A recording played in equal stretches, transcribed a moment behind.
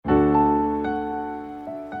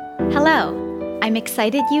Hello, I'm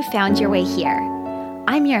excited you found your way here.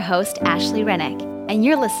 I'm your host, Ashley Rennick, and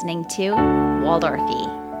you're listening to Waldorfy.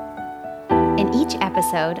 In each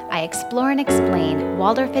episode, I explore and explain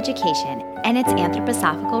Waldorf education and its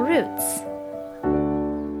anthroposophical roots.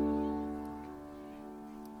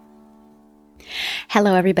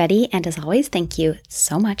 Hello, everybody, and as always, thank you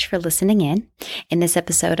so much for listening in. In this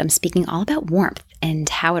episode, I'm speaking all about warmth and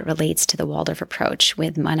how it relates to the Waldorf approach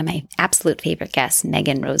with one of my absolute favorite guests,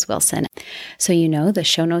 Megan Rose Wilson. So you know, the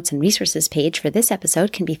show notes and resources page for this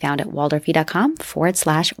episode can be found at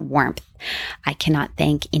waldorfy.com/warmth. I cannot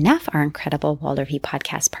thank enough our incredible Waldorfy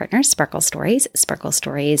podcast partner, Sparkle Stories. Sparkle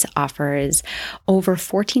Stories offers over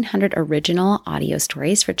 1,400 original audio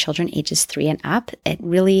stories for children ages 3 and up. It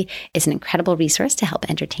really is an incredible resource to help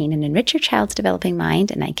entertain and enrich your child's developing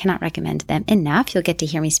mind, and I cannot recommend them enough. You'll get to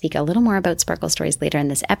hear me speak a little more about Sparkle Stories later in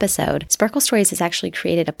this episode. Sparkle Stories has actually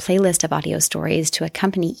created a playlist of audio stories to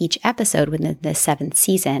accompany each episode within the 7th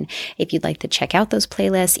season. If you'd like to check out those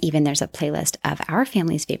playlists, even there's a playlist of our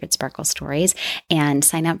family's favorite Sparkle Stories, and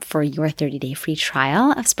sign up for your 30-day free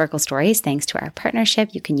trial of Sparkle Stories. Thanks to our partnership,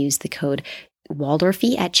 you can use the code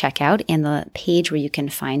Waldorfy at checkout, and the page where you can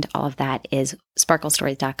find all of that is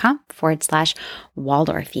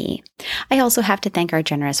sparklesstories.com/Waldorfy. I also have to thank our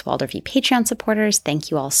generous Waldorfy Patreon supporters. Thank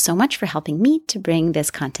you all so much for helping me to bring this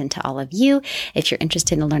content to all of you. If you're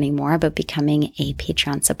interested in learning more about becoming a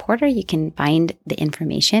Patreon supporter, you can find the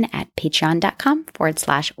information at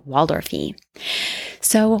patreon.com/Waldorfy.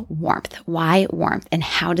 So warmth, why warmth, and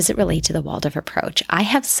how does it relate to the Waldorf approach? I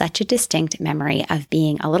have such a distinct memory of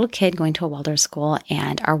being a little kid going to a Waldorf school,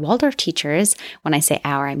 and our Waldorf teachers, when I say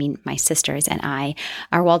our, I mean my sisters and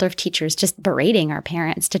our Waldorf teachers just berating our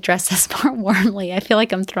parents to dress us more warmly. I feel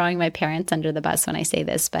like I'm throwing my parents under the bus when I say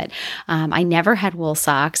this, but I never had wool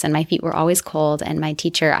socks and my feet were always cold. And my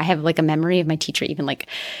teacher, I have like a memory of my teacher even like,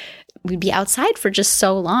 we'd be outside for just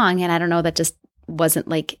so long. And I don't know, that just wasn't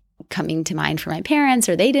like coming to mind for my parents,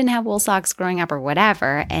 or they didn't have wool socks growing up or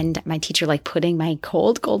whatever. And my teacher like putting my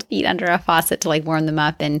cold feet under a faucet to like warm them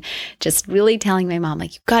up, and just really telling my mom,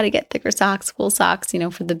 like, you got to get thicker socks, wool socks,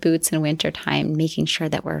 for the boots in winter time, making sure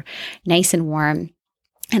that we're nice and warm.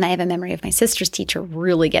 And I have a memory of my sister's teacher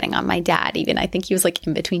really getting on my dad. Even I think he was like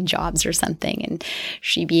in between jobs or something. And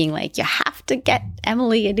she being like, you have to get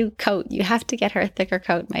Emily a new coat. You have to get her a thicker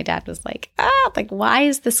coat. My dad was like, why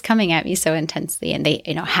is this coming at me so intensely? And they,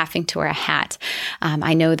 having to wear a hat.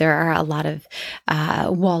 I know there are a lot of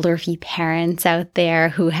Waldorfy parents out there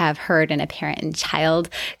who have heard in a parent and child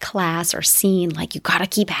class or seen like, you got to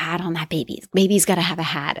keep a hat on that baby. Baby's got to have a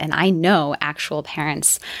hat. And I know actual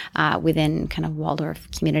parents within kind of Waldorf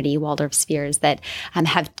community, Waldorf spheres that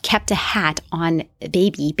have kept a hat on a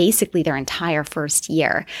baby basically their entire first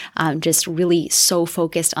year, just really so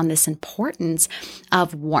focused on this importance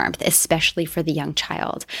of warmth, especially for the young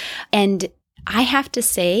child. And I have to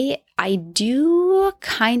say, I do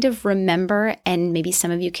kind of remember, and maybe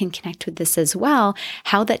some of you can connect with this as well,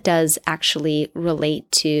 how that does actually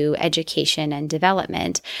relate to education and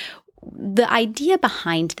development. The idea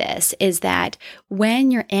behind this is that when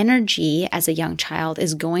your energy as a young child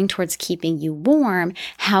is going towards keeping you warm,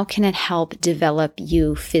 how can it help develop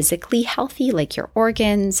you physically healthy, like your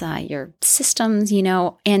organs, your systems,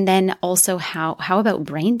 and then also how about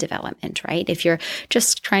brain development, right? If you're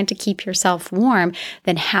just trying to keep yourself warm,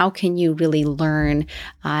 then how can you really learn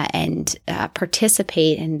and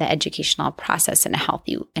participate in the educational process in a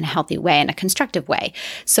healthy way, in a constructive way?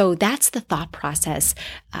 So that's the thought process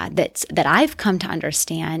that I've come to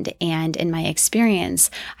understand. And in my experience,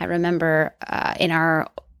 I remember in our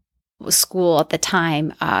school at the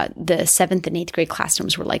time, the 7th and 8th grade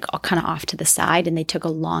classrooms were like all kind of off to the side, and they took a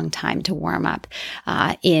long time to warm up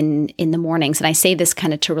in the mornings. And I say this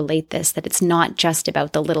kind of to relate this, that it's not just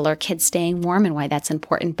about the littler kids staying warm and why that's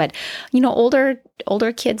important, but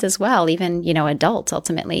older kids as well, even adults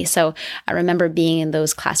ultimately. So I remember being in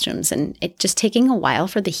those classrooms and it just taking a while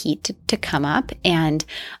for the heat to come up, and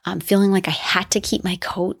feeling like I had to keep my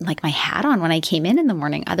coat and like my hat on when I came in the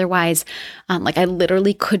morning. Otherwise, like I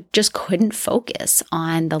literally couldn't focus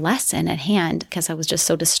on the lesson at hand because I was just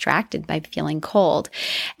so distracted by feeling cold.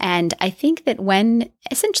 And I think that when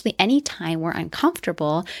essentially any time we're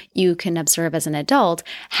uncomfortable, you can observe as an adult,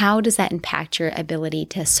 how does that impact your ability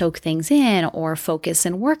to soak things in or focus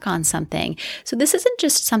and work on something? So this isn't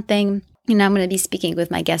just something I'm going to be speaking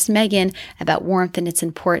with my guest, Megan, about warmth and its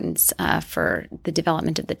importance for the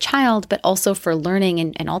development of the child, but also for learning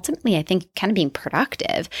and ultimately, I think, kind of being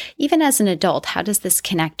productive. Even as an adult, how does this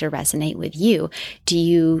connect or resonate with you? Do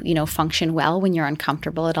you, function well when you're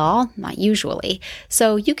uncomfortable at all? Not usually.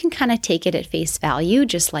 So you can kind of take it at face value,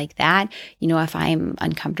 just like that. If I'm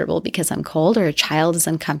uncomfortable because I'm cold or a child is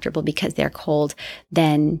uncomfortable because they're cold,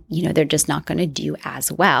 then, they're just not going to do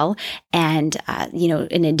as well. And,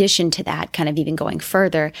 in addition to that, kind of even going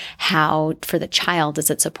further, how for the child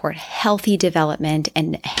does it support healthy development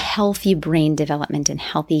and healthy brain development and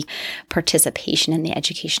healthy participation in the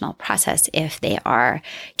educational process if they are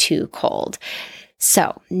too cold?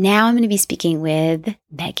 So now I'm going to be speaking with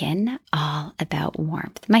Megan all about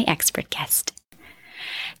warmth, my expert guest.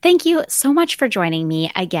 Thank you so much for joining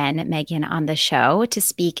me again, Megan, on the show to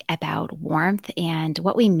speak about warmth and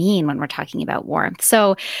what we mean when we're talking about warmth.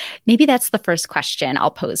 So maybe that's the first question I'll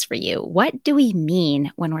pose for you. What do we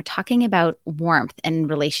mean when we're talking about warmth in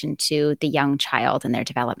relation to the young child and their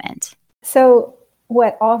development? So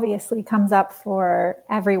what obviously comes up for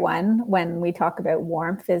everyone when we talk about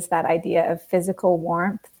warmth is that idea of physical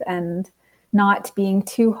warmth and not being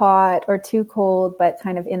too hot or too cold, but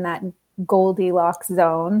kind of in that Goldilocks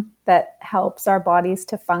zone that helps our bodies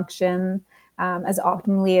to function as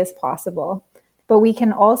optimally as possible. But we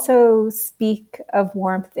can also speak of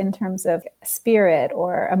warmth in terms of spirit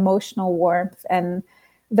or emotional warmth. And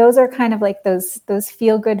those are kind of like those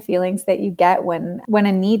feel-good feelings that you get when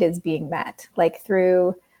a need is being met, like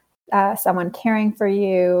through someone caring for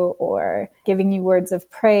you or giving you words of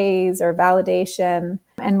praise or validation.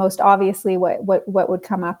 And most obviously, what would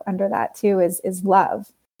come up under that too is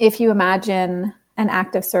love. If you imagine an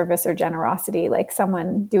act of service or generosity, like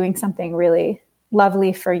someone doing something really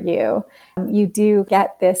lovely for you, you do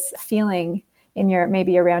get this feeling in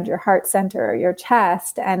maybe around your heart center or your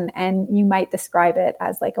chest, and you might describe it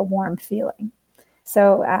as like a warm feeling.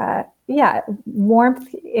 So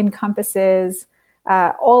warmth encompasses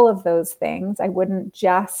all of those things. I wouldn't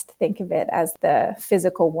just think of it as the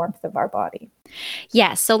physical warmth of our body.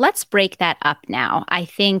 Yeah, so let's break that up now. I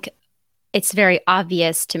think it's very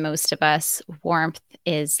obvious to most of us, warmth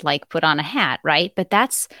is like put on a hat, right? But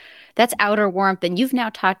that's outer warmth, and you've now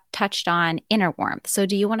touched on inner warmth. So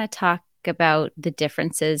do you want to talk about the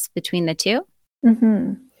differences between the two?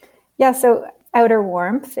 Mm-hmm. Yeah, so outer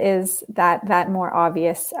warmth is that more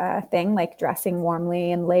obvious thing, like dressing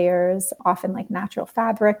warmly in layers. Often like natural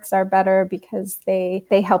fabrics are better because they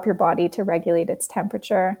help your body to regulate its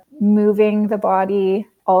temperature. Moving the body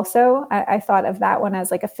also, I thought of that one as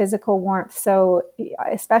like a physical warmth. So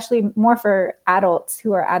especially more for adults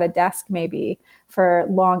who are at a desk maybe for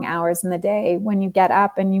long hours in the day, when you get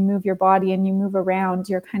up and you move your body and you move around,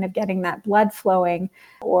 you're kind of getting that blood flowing.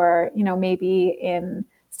 Or, maybe in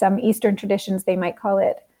some Eastern traditions, they might call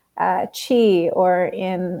it chi, or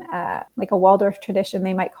in like a Waldorf tradition,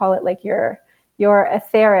 they might call it like your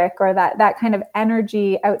etheric, or that kind of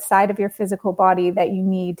energy outside of your physical body that you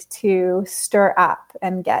need to stir up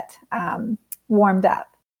and get warmed up.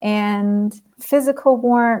 And physical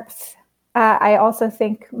warmth, I also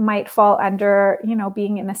think might fall under,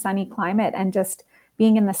 being in a sunny climate and just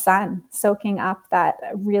being in the sun, soaking up that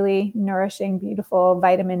really nourishing, beautiful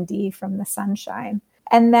vitamin D from the sunshine.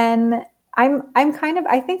 And then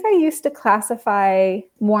I think I used to classify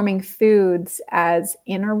warming foods as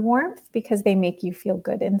inner warmth because they make you feel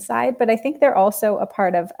good inside. But I think they're also a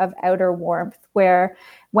part of outer warmth, where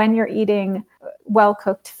when you're eating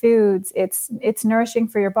well-cooked foods, it's nourishing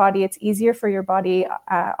for your body. It's easier for your body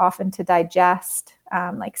often to digest,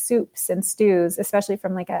 like soups and stews, especially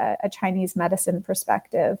from like a Chinese medicine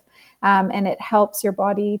perspective. And it helps your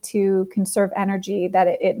body to conserve energy that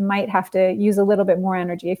it might have to use a little bit more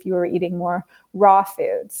energy if you were eating more raw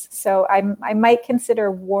foods. So I might consider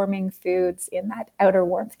warming foods in that outer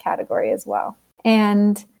warmth category as well.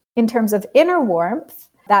 And in terms of inner warmth,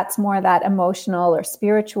 that's more that emotional or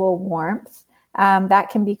spiritual warmth that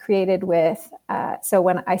can be created with. So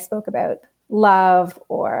when I spoke about love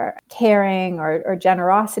or caring or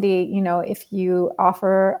generosity, if you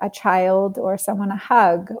offer a child or someone a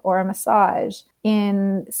hug or a massage.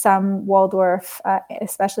 In some Waldorf,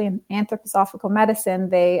 especially in anthroposophical medicine,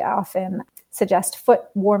 they often suggest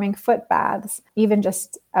warming foot baths. Even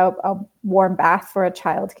just a warm bath for a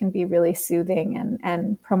child can be really soothing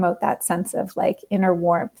and promote that sense of like inner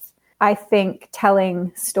warmth. I think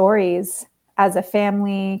telling stories as a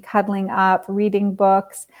family, cuddling up, reading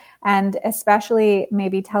books, and especially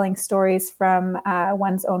maybe telling stories from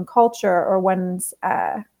one's own culture or one's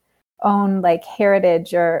own like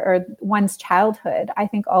heritage or one's childhood. I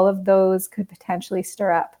think all of those could potentially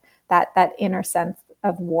stir up that inner sense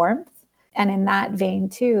of warmth. And in that vein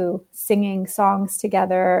too, singing songs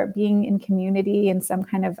together, being in community in some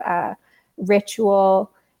kind of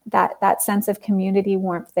ritual, that sense of community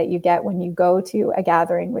warmth that you get when you go to a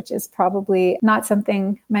gathering, which is probably not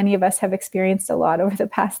something many of us have experienced a lot over the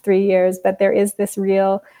past 3 years, but there is this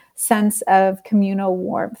real sense of communal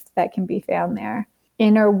warmth that can be found there.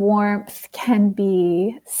 Inner warmth can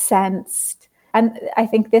be sensed. And I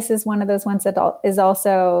think this is one of those ones that is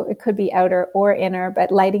also, it could be outer or inner,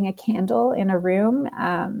 but lighting a candle in a room.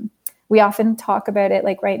 We often talk about it,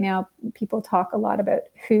 like right now, people talk a lot about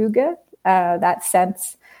hygge, that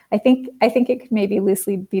sense. I think it could maybe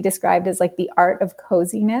loosely be described as like the art of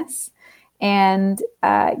coziness. And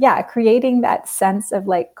creating that sense of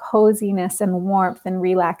like coziness and warmth and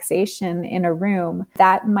relaxation in a room,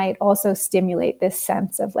 that might also stimulate this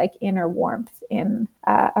sense of like inner warmth in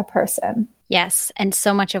a person. Yes. And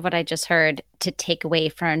so much of what I just heard to take away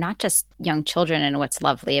from not just young children, and what's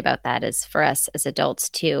lovely about that is for us as adults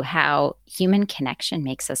too, how human connection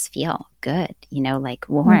makes us feel good, like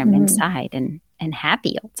warm inside and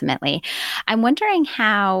happy ultimately. I'm wondering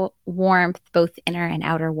how warmth, both inner and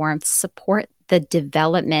outer warmth, support the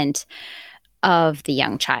development of the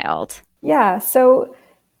young child. Yeah. So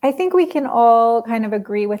I think we can all kind of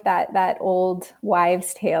agree with that old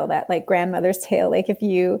wives' tale, that like grandmother's tale. Like if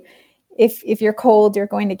you're cold, you're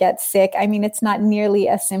going to get sick. I mean, it's not nearly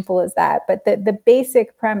as simple as that. But the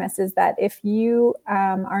basic premise is that if you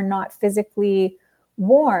are not physically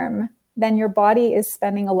warm, then your body is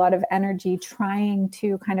spending a lot of energy trying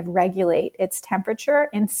to kind of regulate its temperature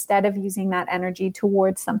instead of using that energy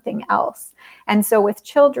towards something else. And so with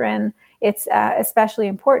children, it's especially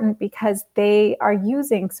important because they are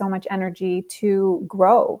using so much energy to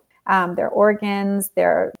grow. Their organs,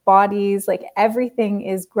 their bodies, like everything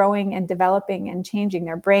is growing and developing and changing,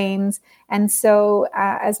 their brains. And so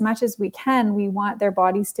as much as we can, we want their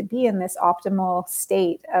bodies to be in this optimal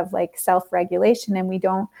state of like self-regulation. And we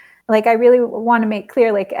don't, like, I really want to make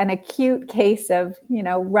clear, like an acute case of,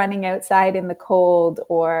 running outside in the cold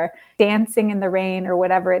or dancing in the rain or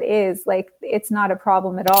whatever it is, like, it's not a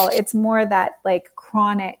problem at all. It's more that like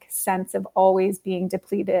chronic sense of always being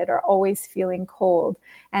depleted or always feeling cold,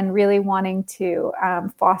 and really wanting to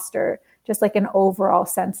foster just like an overall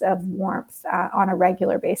sense of warmth on a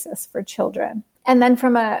regular basis for children. And then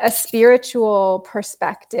from a spiritual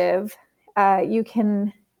perspective, you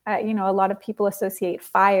can a lot of people associate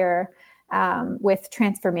fire with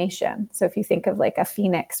transformation. So if you think of like a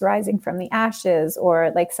phoenix rising from the ashes,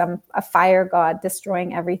 or like a fire god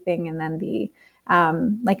destroying everything, and then the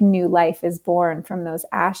like new life is born from those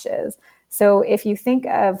ashes. So if you think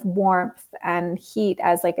of warmth and heat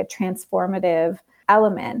as like a transformative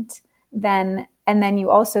element, then you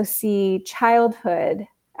also see childhood.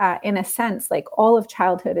 In a sense, like all of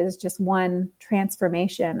childhood is just one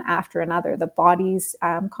transformation after another. The body's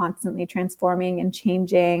constantly transforming and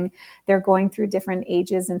changing. They're going through different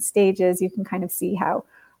ages and stages. You can kind of see how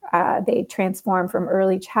they transform from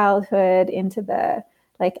early childhood into the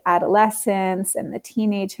like adolescence and the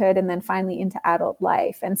teenagehood, and then finally into adult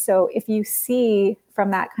life. And so if you see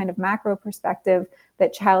from that kind of macro perspective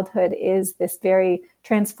that childhood is this very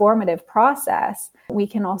transformative process, we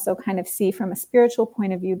can also kind of see from a spiritual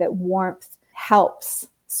point of view that warmth helps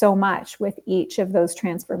so much with each of those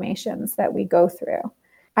transformations that we go through.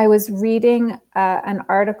 I was reading an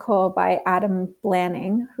article by Adam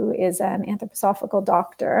Blanning, who is an anthroposophical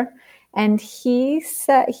doctor, and he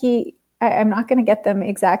said I'm not going to get them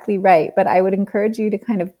exactly right, but I would encourage you to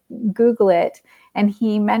kind of Google it. And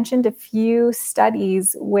he mentioned a few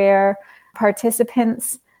studies where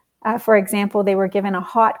participants, for example, they were given a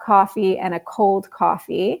hot coffee and a cold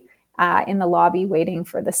coffee in the lobby waiting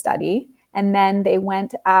for the study. And then they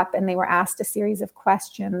went up and they were asked a series of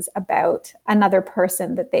questions about another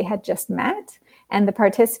person that they had just met. And the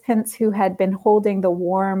participants who had been holding the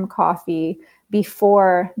warm coffee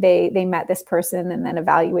before they met this person and then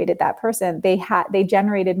evaluated that person, they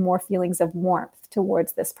generated more feelings of warmth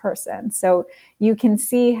towards this person. So you can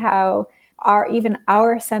see how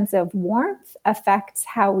our sense of warmth affects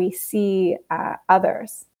how we see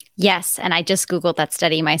others. Yes, and I just Googled that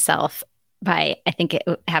study myself. I think it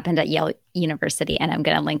happened at Yale University, and I'm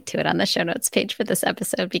going to link to it on the show notes page for this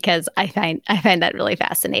episode because I find that really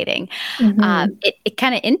fascinating. Mm-hmm. It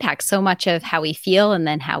kind of impacts so much of how we feel and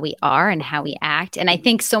then how we are and how we act. And I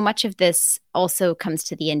think so much of this also comes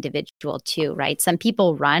to the individual too, right? Some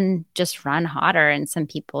people run hotter and some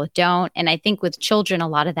people don't. And I think with children, a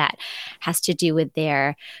lot of that has to do with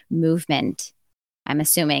their movement. I'm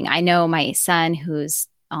assuming. I know my son, who's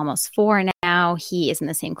almost 4 now, now he is in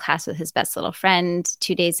the same class with his best little friend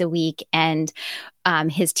 2 days a week. And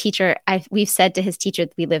his teacher, we've said to his teacher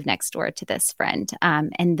that we live next door to this friend.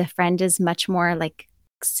 And the friend is much more like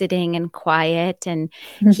sitting and quiet, and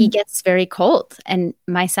he gets very cold. And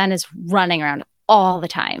my son is running around all the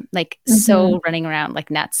time, like so running around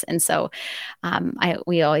like nuts. And so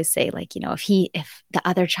we always say, like, if the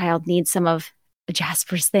other child needs some of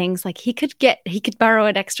Jasper's things, like he could borrow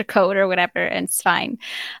an extra coat or whatever, and it's fine,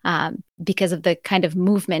 because of the kind of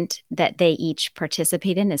movement that they each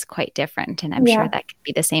participate in is quite different. And I'm sure that could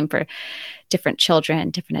be the same for different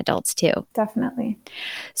children, different adults too. Definitely.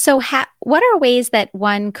 So what are ways that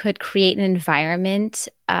one could create an environment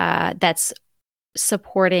that's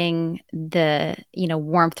supporting the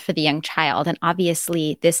warmth for the young child? And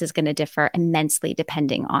obviously this is going to differ immensely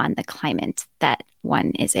depending on the climate that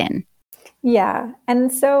one is in. Yeah.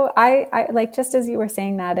 And so I like, just as you were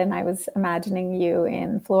saying that, and I was imagining you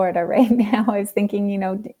in Florida right now, I was thinking,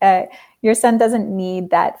 your son doesn't need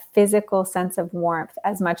that physical sense of warmth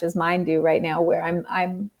as much as mine do right now, where I'm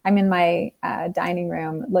in my dining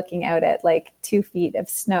room looking out at like 2 feet of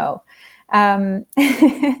snow.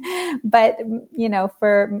 But,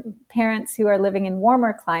 for parents who are living in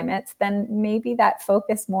warmer climates, then maybe that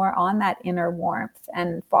focus more on that inner warmth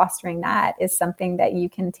and fostering that is something that you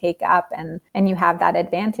can take up, and you have that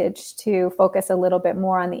advantage to focus a little bit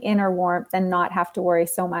more on the inner warmth and not have to worry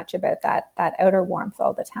so much about that outer warmth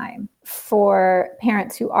all the time. For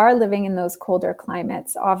parents who are living in those colder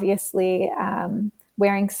climates, obviously,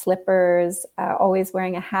 wearing slippers, always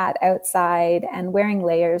wearing a hat outside, and wearing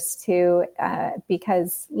layers too,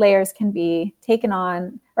 because layers can be taken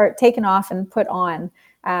off and put on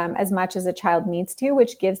as much as a child needs to,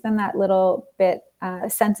 which gives them that little bit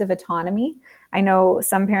sense of autonomy. I know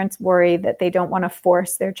some parents worry that they don't want to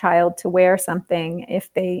force their child to wear something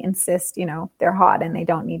if they insist, they're hot and they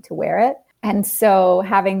don't need to wear it. And so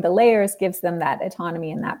having the layers gives them that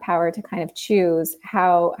autonomy and that power to kind of choose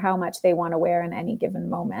how much they want to wear in any given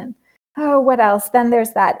moment. Oh, what else? Then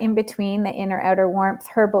there's that in between, the inner outer warmth,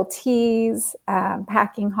 herbal teas,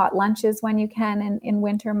 packing hot lunches when you can in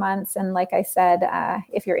winter months. And like I said,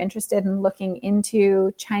 if you're interested in looking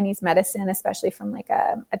into Chinese medicine, especially from like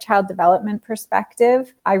a child development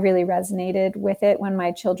perspective, I really resonated with it when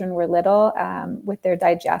my children were little, with their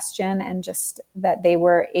digestion, and just that they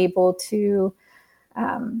were able to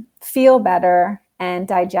feel better and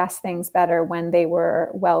digest things better when they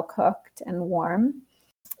were well cooked and warm.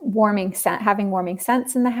 Having warming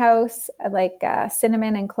scents in the house, like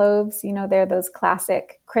cinnamon and cloves, they're those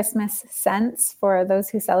classic Christmas scents for those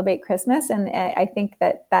who celebrate Christmas. And I think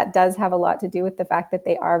that does have a lot to do with the fact that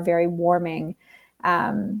they are very warming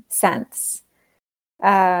scents.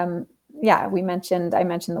 I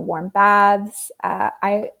mentioned the warm baths.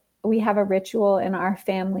 We have a ritual in our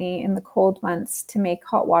family in the cold months to make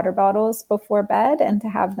hot water bottles before bed and to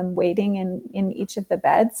have them waiting in each of the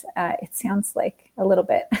beds. It sounds like a little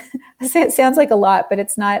bit, it sounds like a lot, but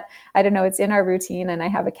it's not. I don't know, it's in our routine, and I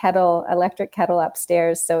have a electric kettle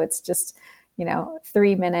upstairs. So it's just,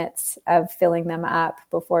 3 minutes of filling them up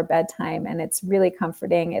before bedtime. And it's really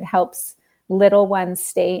comforting. It helps little ones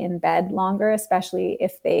stay in bed longer, especially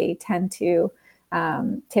if they tend to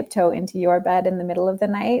tiptoe into your bed in the middle of the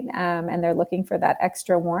night, and they're looking for that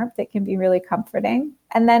extra warmth. It can be really comforting.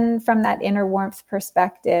 And then from that inner warmth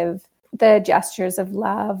perspective, the gestures of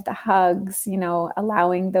love, the hugs,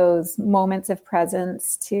 allowing those moments of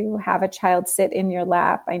presence, to have a child sit in your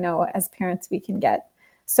lap. I know as parents, we can get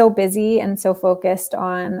so busy and so focused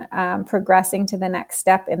on progressing to the next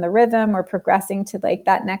step in the rhythm, or progressing to like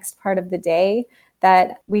that next part of the day,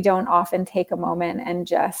 that we don't often take a moment and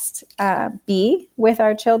just be with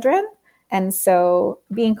our children. And so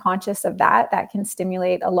being conscious of that can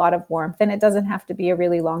stimulate a lot of warmth. And it doesn't have to be a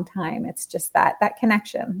really long time. It's just that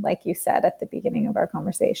connection, like you said at the beginning of our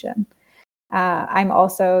conversation. I'm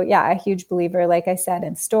also, a huge believer, like I said,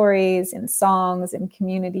 in stories, in songs, in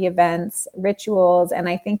community events, rituals. And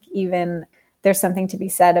I think even there's something to be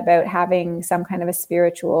said about having some kind of a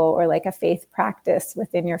spiritual or like a faith practice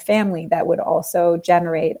within your family that would also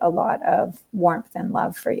generate a lot of warmth and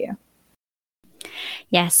love for you.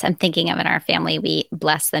 Yes, I'm thinking of in our family, we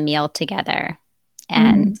bless the meal together.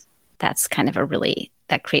 And that's kind of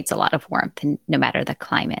that creates a lot of warmth, and no matter the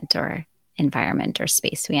climate or environment or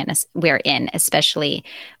space we're in, especially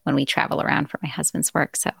when we travel around for my husband's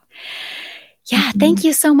work. So thank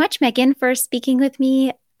you so much, Megan, for speaking with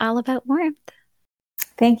me all about warmth.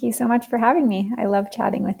 Thank you so much for having me. I love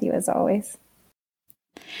chatting with you as always.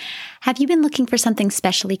 Have you been looking for something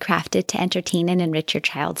specially crafted to entertain and enrich your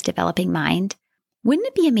child's developing mind? Wouldn't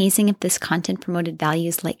it be amazing if this content promoted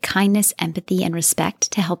values like kindness, empathy, and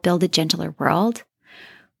respect to help build a gentler world?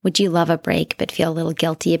 Would you love a break but feel a little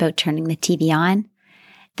guilty about turning the TV on?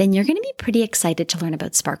 Then you're going to be pretty excited to learn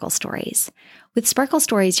about Sparkle Stories. With Sparkle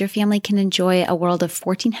Stories, your family can enjoy a world of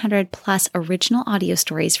 1,400 plus original audio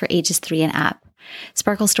stories for ages 3 and up.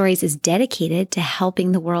 Sparkle Stories is dedicated to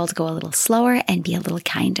helping the world go a little slower and be a little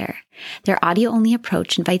kinder. Their audio-only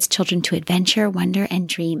approach invites children to adventure, wonder, and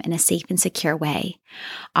dream in a safe and secure way.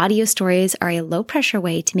 Audio stories are a low-pressure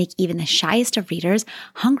way to make even the shyest of readers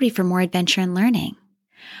hungry for more adventure and learning.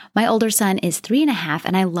 My older son is 3.5,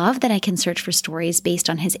 and I love that I can search for stories based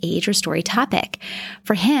on his age or story topic.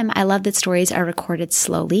 For him, I love that stories are recorded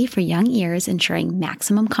slowly for young ears, ensuring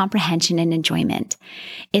maximum comprehension and enjoyment.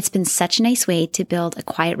 It's been such a nice way to build a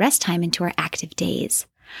quiet rest time into our active days.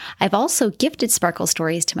 I've also gifted Sparkle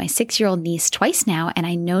Stories to my 6-year-old niece twice now, and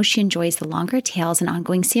I know she enjoys the longer tales and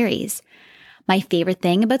ongoing series. My favorite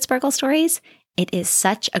thing about Sparkle Stories? It is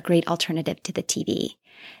such a great alternative to the TV.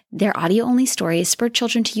 Their audio-only stories spur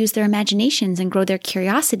children to use their imaginations and grow their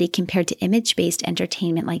curiosity compared to image-based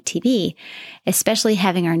entertainment like TV. Especially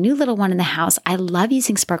having our new little one in the house, I love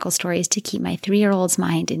using Sparkle Stories to keep my 3-year-old's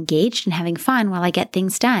mind engaged and having fun while I get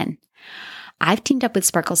things done. I've teamed up with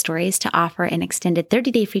Sparkle Stories to offer an extended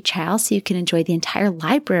 30-day free trial so you can enjoy the entire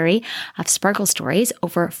library of Sparkle Stories,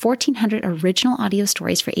 over 1,400 original audio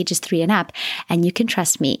stories for ages 3 and up, and you can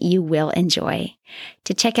trust me, you will enjoy.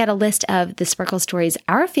 To check out a list of the Sparkle Stories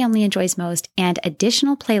our family enjoys most and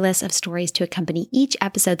additional playlists of stories to accompany each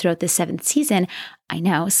episode throughout the 7th season, I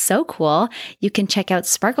know, so cool, you can check out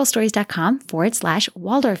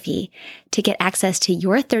sparklestories.com/Waldorfie. To get access to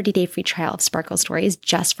your 30-day free trial of Sparkle Stories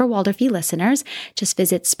just for Waldorfie listeners, just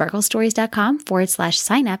visit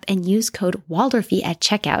sparklestories.com/sign up and use code Waldorfie at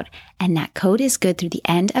checkout. And that code is good through the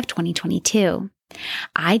end of 2022.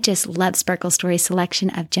 I just love Sparkle Stories' selection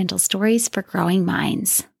of gentle stories for growing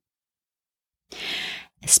minds.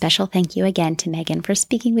 A special thank you again to Megan for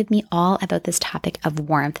speaking with me all about this topic of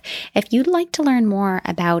warmth. If you'd like to learn more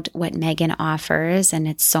about what Megan offers, and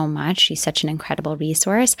it's so much, she's such an incredible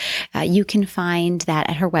resource, you can find that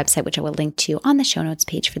at her website, which I will link to on the show notes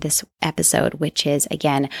page for this episode, which is,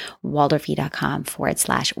 again,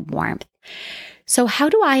 waldorfie.com/warmth. So how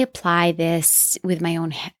do I apply this with my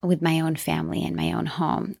own family and my own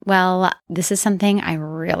home? Well, this is something I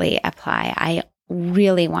really apply. I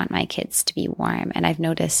really want my kids to be warm. And I've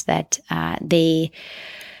noticed that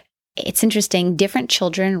it's interesting, different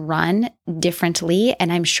children run differently. And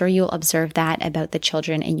I'm sure you'll observe that about the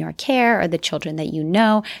children in your care or the children that you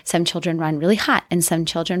know. Some children run really hot and some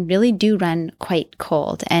children really do run quite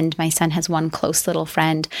cold. And my son has one close little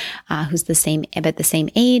friend who's about the same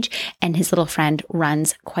age, and his little friend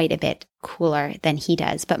runs quite a bit cooler than he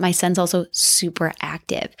does. But my son's also super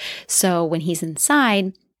active. So when he's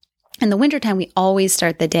inside, in the wintertime, we always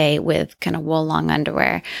start the day with kind of wool long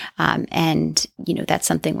underwear. And, that's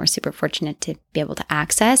something we're super fortunate to be able to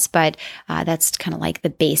access, but that's kind of like the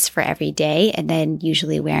base for every day. And then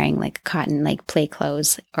usually wearing like cotton, like play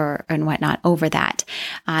clothes and whatnot over that.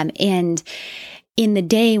 And in the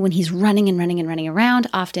day when he's running around,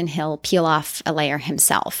 often he'll peel off a layer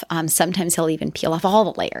himself. Sometimes he'll even peel off all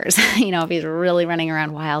the layers, if he's really running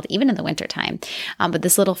around wild, even in the wintertime. But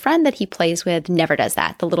this little friend that he plays with never does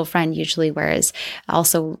that. The little friend usually wears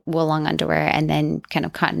also wool long underwear and then kind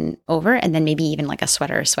of cotton over, and then maybe even like a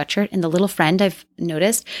sweater or sweatshirt. And the little friend, I've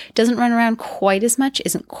noticed, doesn't run around quite as much,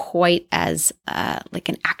 isn't quite as like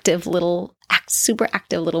an active little super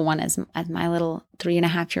active little one as my little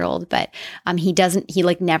 3.5-year-old, but he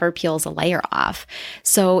never peels a layer off.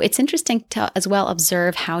 So it's interesting to as well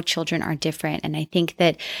observe how children are different. And I think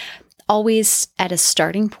that always at a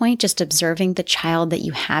starting point, just observing the child that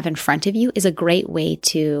you have in front of you is a great way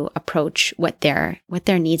to approach what their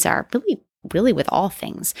needs are, really with all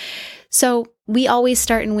things. So we always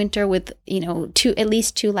start in winter with, at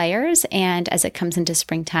least 2 layers. And as it comes into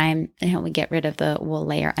springtime, we get rid of the wool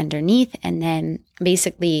layer underneath. And then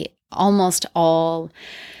basically almost all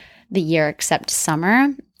the year except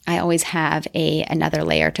summer, I always have another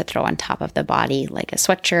layer to throw on top of the body, like a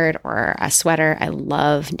sweatshirt or a sweater. I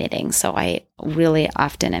love knitting. So I really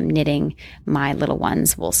often am knitting my little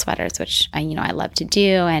ones' wool sweaters, which I love to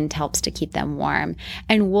do and helps to keep them warm.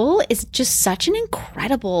 And wool is just such an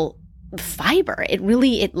incredible fiber. It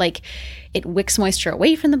wicks moisture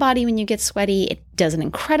away from the body when you get sweaty. It does an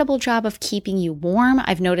incredible job of keeping you warm.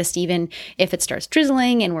 I've noticed even if it starts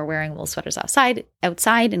drizzling and we're wearing wool sweaters outside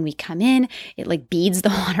and we come in, it beads the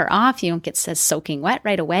water off. You don't get soaking wet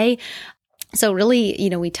right away. So really,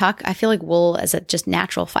 I feel like wool as a just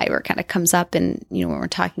natural fiber kind of comes up and, when we're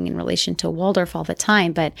talking in relation to Waldorf all the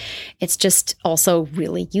time, but it's just also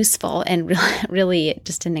really useful and really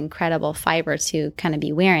just an incredible fiber to kind of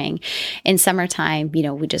be wearing. In summertime,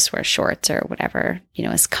 we just wear shorts or whatever,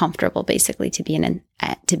 is comfortable basically to be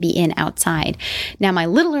in outside. Now, my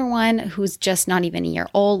littler one, who's just not even a year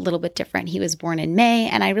old, a little bit different. He was born in May,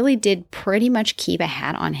 and I really did pretty much keep a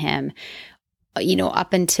hat on him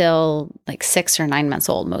up until like 6 or 9 months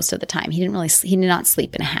old most of the time. He did not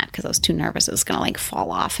sleep in a hat because I was too nervous it was going to like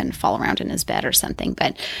fall off and fall around in his bed or something.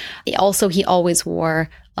 But also he always wore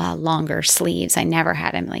longer sleeves. I never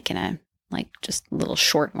had him like in a just little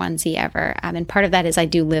short onesie ever. And part of that is I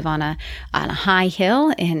do live on a high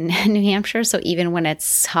hill in New Hampshire. So even when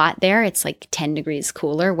it's hot there, it's like 10 degrees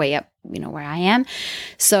cooler way up, where I am.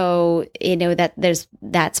 So,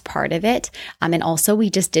 that's part of it. And also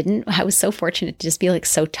I was so fortunate to just be like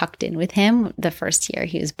so tucked in with him the first year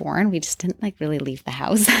he was born. We just didn't like really leave the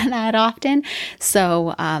house that often.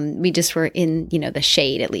 So, we just were in, the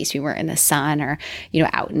shade, at least we weren't in the sun or,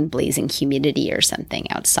 out in blazing humidity or something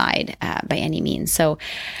outside by any means. So,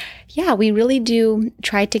 yeah, we really do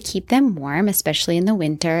try to keep them warm, especially in the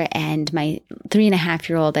winter. And my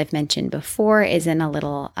 3.5-year-old I've mentioned before is in a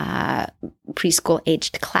little preschool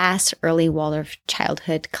aged class, early Waldorf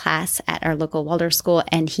childhood class at our local Waldorf school.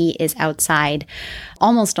 And he is outside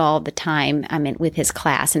almost all the time with his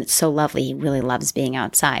class. And it's so lovely. He really loves being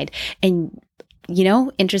outside. And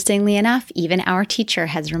interestingly enough, even our teacher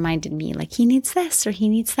has reminded me like he needs this or he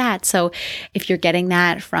needs that. So if you're getting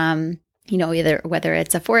that from either whether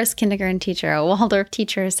it's a Forest kindergarten teacher or a Waldorf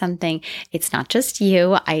teacher or something, it's not just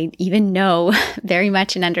you. I even know very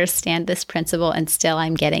much and understand this principle, and still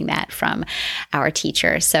I'm getting that from our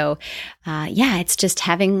teacher. So it's just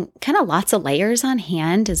having kind of lots of layers on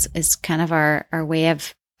hand is kind of our way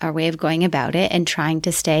of going about it, and trying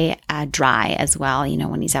to stay dry as well.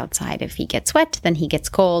 When he's outside, if he gets wet, then he gets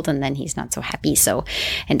cold, and then he's not so happy.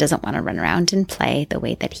 And doesn't want to run around and play the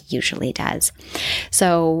way that he usually does.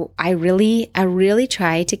 So I really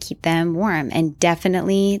try to keep them warm, and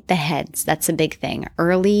definitely the heads. That's a big thing.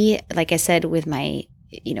 Early, like I said, with my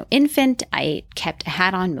infant, I kept a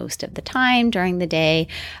hat on most of the time during the day,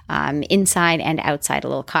 inside and outside, a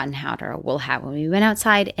little cotton hat or a wool hat when we went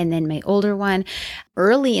outside. And then my older one,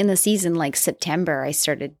 early in the season, like September, I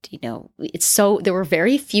started, there were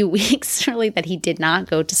very few weeks really that he did not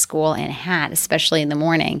go to school in a hat, especially in the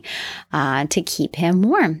morning, to keep him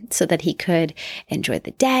warm so that he could enjoy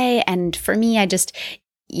the day. And for me, I just,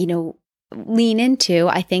 lean into,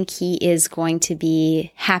 I think he is going to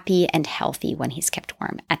be happy and healthy when he's kept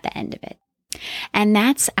warm at the end of it. And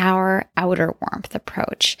that's our outer warmth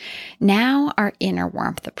approach. Now our inner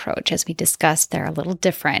warmth approach, as we discussed, they're a little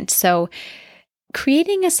different. So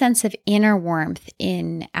creating a sense of inner warmth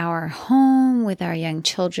in our home with our young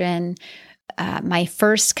children, my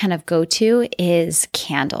first kind of go-to is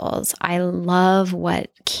candles. I love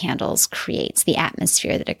what candles creates, the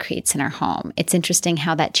atmosphere that it creates in our home. It's interesting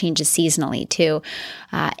how that changes seasonally too.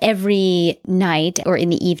 Every night or in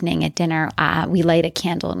the evening at dinner, we light a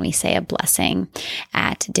candle and we say a blessing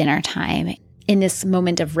at dinner time. In this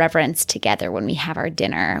moment of reverence together when we have our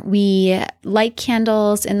dinner. We light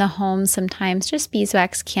candles in the home sometimes, just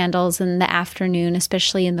beeswax candles in the afternoon,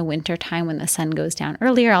 especially in the winter time when the sun goes down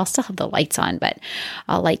earlier. I'll still have the lights on, but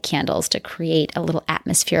I'll light candles to create a little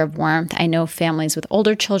atmosphere of warmth. I know families with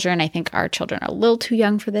older children, I think our children are a little too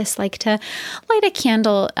young for this, like to light a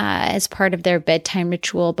candle as part of their bedtime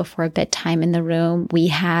ritual before bedtime in the room. We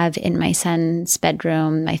have in my son's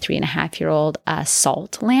bedroom, my 3.5-year-old, a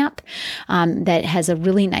salt lamp that has a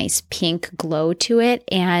really nice pink glow to it.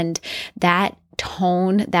 And that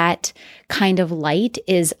tone, that kind of light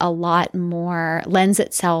is a lot more, lends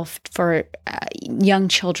itself for young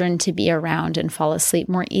children to be around and fall asleep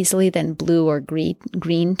more easily than blue or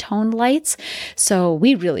green toned lights. So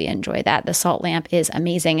we really enjoy that. The salt lamp is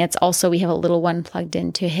amazing. It's also, we have a little one plugged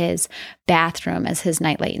into his bathroom as his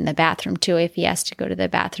nightlight in the bathroom too, if he has to go to the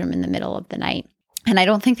bathroom in the middle of the night. And I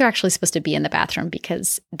don't think they're actually supposed to be in the bathroom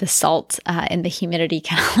because the salt and the humidity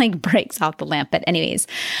kind of like breaks off the lamp. But anyways,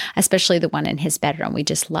 especially the one in his bedroom, we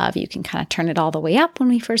just love. You can kind of turn it all the way up when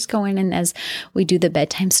we first go in. And as we do the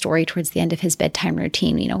bedtime story towards the end of his bedtime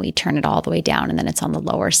routine, we turn it all the way down and then it's on the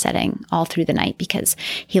lower setting all through the night because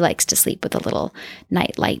he likes to sleep with a little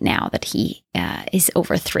night light now that he is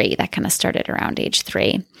over 3. That kind of started around age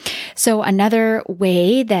 3. So another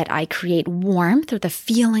way that I create warmth or the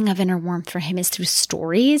feeling of inner warmth for him is through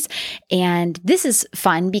stories. And this is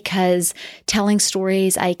fun because telling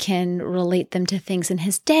stories, I can relate them to things in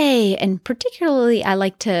his day. And particularly, I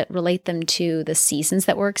like to relate them to the seasons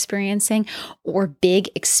that we're experiencing or big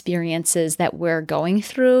experiences that we're going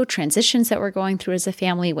through, transitions that we're going through as a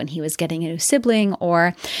family. When he was getting a new sibling,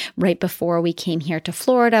 or right before we came here to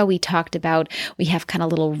Florida, we talked about, we have kind of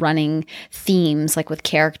little running themes like with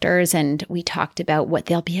characters, and we talked about what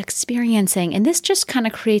they'll be experiencing. And this just kind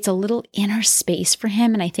of creates a little inner space for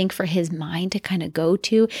him, and I think for his mind to kind of go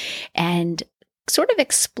to and sort of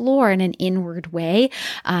explore in an inward way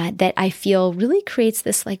that I feel really creates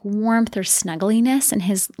this like warmth or snuggliness in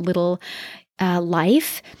his little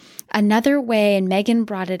life. Another way, and Megan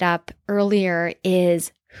brought it up earlier,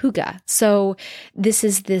 is hygge. So this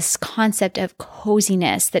is this concept of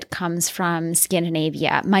coziness that comes from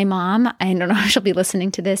Scandinavia. My mom, I don't know if she'll be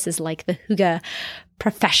listening to this, is like the hygge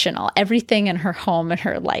professional. Everything in her home and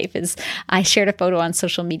her life is, I shared a photo on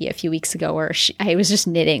social media a few weeks ago where I was just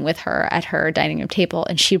knitting with her at her dining room table,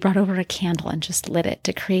 and she brought over a candle and just lit it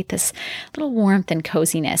to create this little warmth and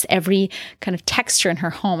coziness. Every kind of texture in her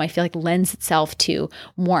home, I feel like, lends itself to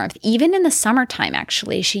warmth. Even in the summertime,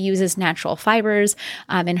 actually, she uses natural fibers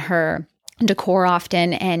in her decor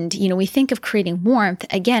often. And, we think of creating warmth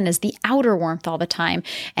again as the outer warmth all the time.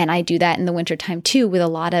 And I do that in the wintertime too, with a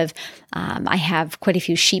lot of, I have quite a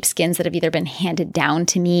few sheepskins that have either been handed down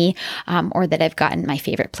to me or that I've gotten. My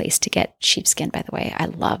favorite place to get sheepskin, by the way, I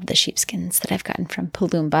love the sheepskins that I've gotten from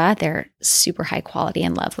Palumba. They're super high quality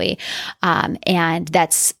and lovely. And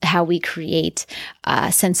that's how we create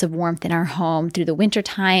a sense of warmth in our home through the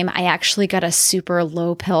wintertime. I actually got a super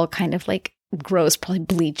low pill kind of like gross, probably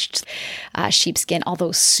bleached sheepskin,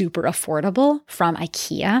 although super affordable, from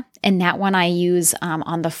IKEA. And that one I use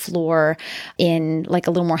on the floor in like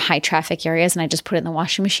a little more high traffic areas. And I just put it in the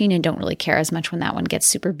washing machine and don't really care as much when that one gets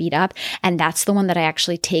super beat up. And that's the one that I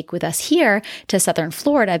actually take with us here to Southern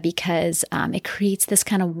Florida because it creates this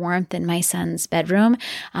kind of warmth in my son's bedroom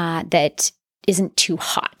that isn't too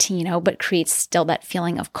hot, but creates still that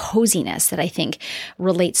feeling of coziness that I think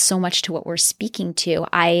relates so much to what we're speaking to.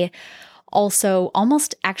 I also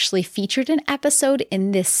almost actually featured an episode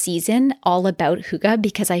in this season all about hygge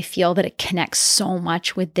because I feel that it connects so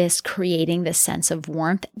much with this creating this sense of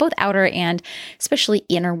warmth, both outer and especially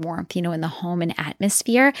inner warmth, in the home and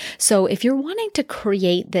atmosphere. So if you're wanting to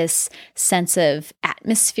create this sense of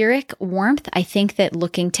atmospheric warmth, I think that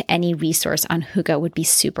looking to any resource on hygge would be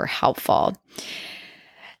super helpful.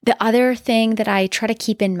 The other thing that I try to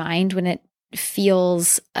keep in mind when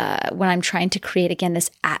I'm trying to create, again,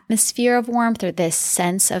 this atmosphere of warmth or this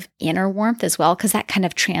sense of inner warmth as well, because that kind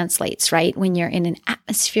of translates, right? When you're in an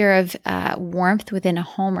atmosphere of warmth within a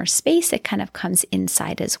home or space, it kind of comes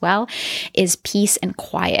inside as well, is peace and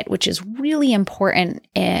quiet, which is really important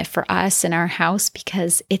for us in our house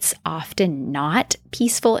because it's often not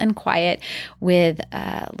peaceful and quiet with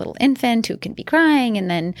a little infant who can be crying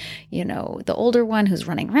and then, the older one who's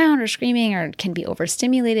running around or screaming or can be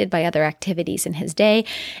overstimulated by other activities in his day.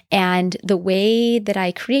 And the way that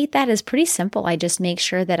I create that is pretty simple. I just make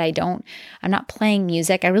sure that I'm not playing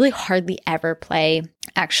music. I really hardly ever play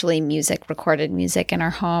actually recorded music in our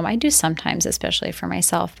home. I do sometimes, especially for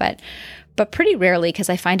myself, but pretty rarely because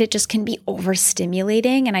I find it just can be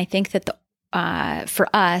overstimulating. And I think that for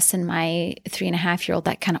us and my 3.5-year-old,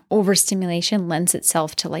 that kind of overstimulation lends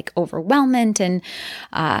itself to like overwhelmment, and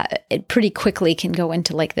it pretty quickly can go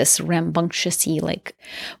into like this rambunctiousy, like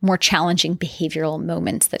more challenging behavioral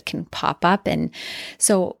moments that can pop up. And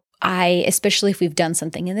so especially if we've done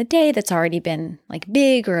something in the day that's already been like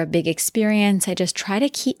big or a big experience, I just try to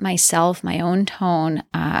keep my own tone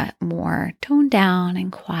more toned down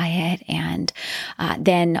and quiet. And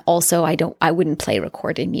then also I wouldn't play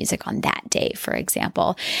recorded music on that day, for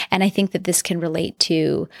example. And I think that this can relate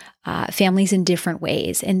to families in different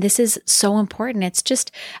ways. And this is so important. It's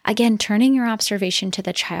just, again, turning your observation to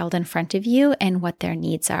the child in front of you and what their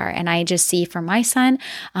needs are. And I just see for my son,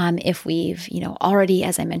 if we've, already,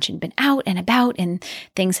 as I mentioned, been out and about and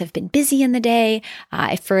things have been busy in the day,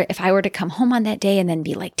 if I were to come home on that day and then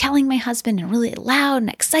be like telling my husband and really loud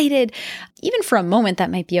and excited, even for a moment,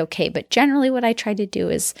 that might be okay. But generally what I try to do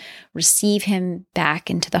is receive him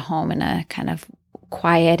back into the home in a kind of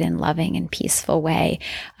quiet and loving and peaceful way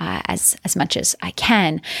as much as I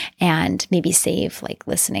can, and maybe save like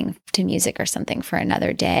listening to music or something for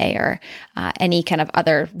another day, or any kind of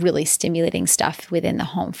other really stimulating stuff within the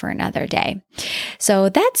home for another day. So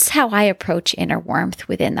that's how I approach inner warmth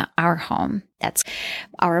within our home. That's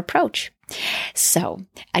our approach. So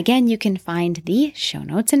again, you can find the show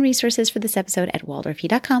notes and resources for this episode at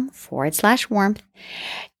waldorfie.com/warmth.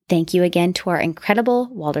 Thank you again to our incredible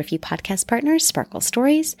Waldorfy podcast partners, Sparkle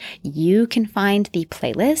Stories. You can find the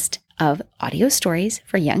playlist of audio stories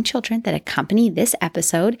for young children that accompany this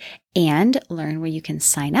episode and learn where you can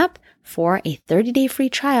sign up for a 30-day free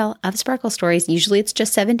trial of Sparkle Stories. Usually it's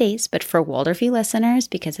just 7 days, but for Waldorfy listeners,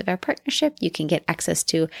 because of our partnership, you can get access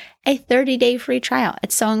to a 30-day free trial.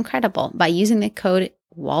 It's so incredible. By using the code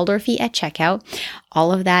Waldorfy at checkout,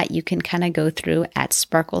 all of that you can kind of go through at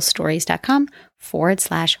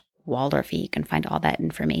sparklestories.com/Waldorfy. You can find all that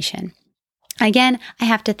information. Again, I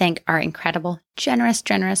have to thank our incredible, generous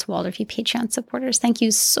Waldorfy Patreon supporters. Thank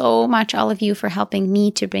you so much, all of you, for helping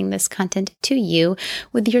me to bring this content to you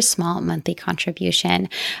with your small monthly contribution.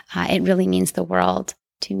 It really means the world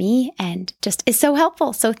to me and just is so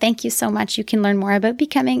helpful. So thank you so much. You can learn more about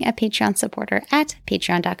becoming a Patreon supporter at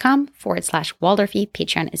patreon.com/Waldorfy.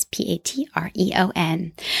 Patreon is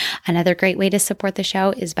Patreon. Another great way to support the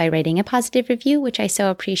show is by writing a positive review, which I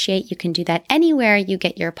so appreciate. You can do that anywhere you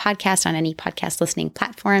get your podcast on any podcast listening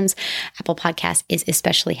platforms. Apple Podcasts is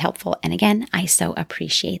especially helpful. And again, I so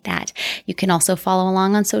appreciate that. You can also follow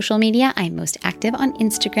along on social media. I'm most active on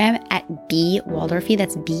Instagram at bwaldorfy.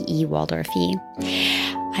 That's BE Waldorfy.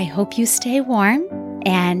 I hope you stay warm,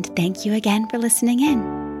 and thank you again for listening in.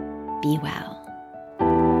 Be well.